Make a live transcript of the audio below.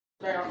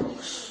Fire.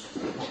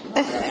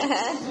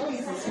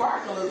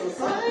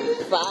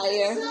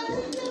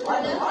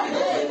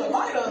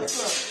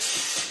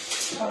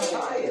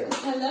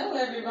 Hello,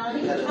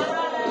 everybody.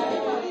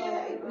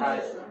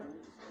 Hi.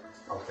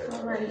 Okay.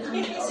 All right.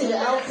 See the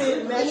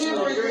outfit matching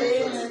the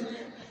dreads.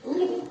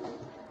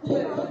 You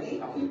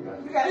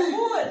got a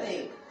board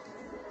thing.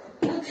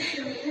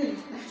 Okay.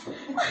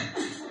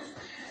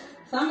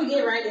 So I'm gonna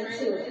get right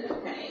into it.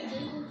 Okay.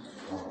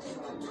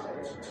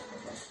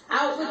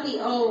 Out with the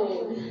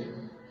old.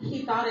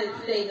 He thought it'd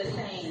stay the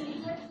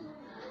same.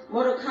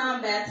 Mortal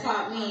Kombat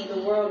taught me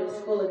the world is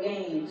full of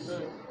games.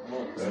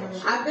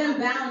 I've been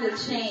bound to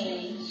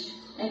change,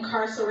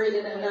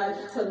 incarcerated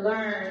enough to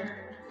learn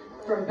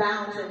from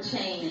bounds and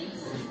chains.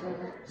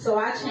 So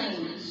I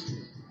changed.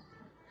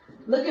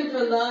 Looking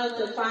for love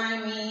to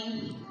find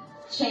me,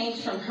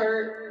 change from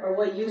hurt or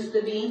what used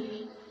to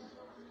be.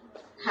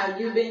 How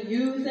you've been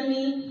using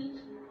me,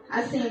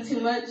 I seen too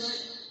much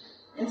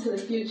into the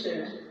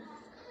future.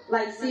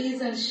 Like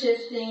seasons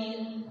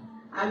shifting,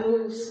 I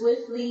move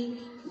swiftly,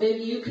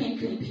 maybe you can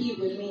compete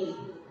with me.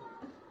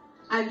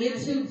 I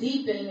get too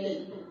deep in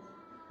me.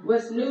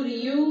 What's new to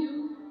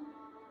you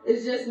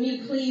is just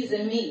me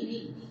pleasing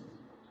me.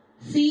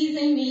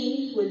 Seizing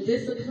me with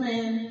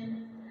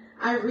discipline,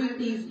 I reap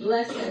these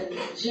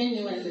blessings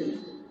genuinely.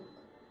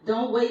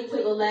 Don't wait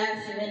till the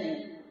last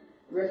minute.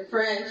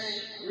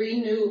 Refresh,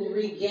 renew,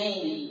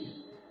 regain.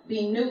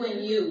 Be new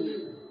in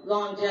you,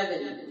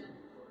 longevity.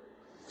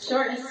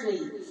 Short and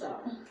sweet, so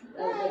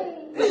that was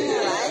it. I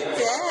like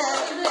that.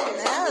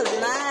 That was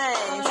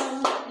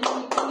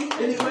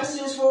nice. Any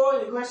questions for?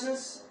 Any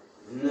questions?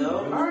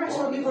 No. All right,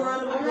 so give a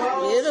round of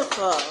applause.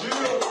 Beautiful.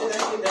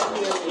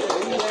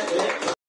 Thank you.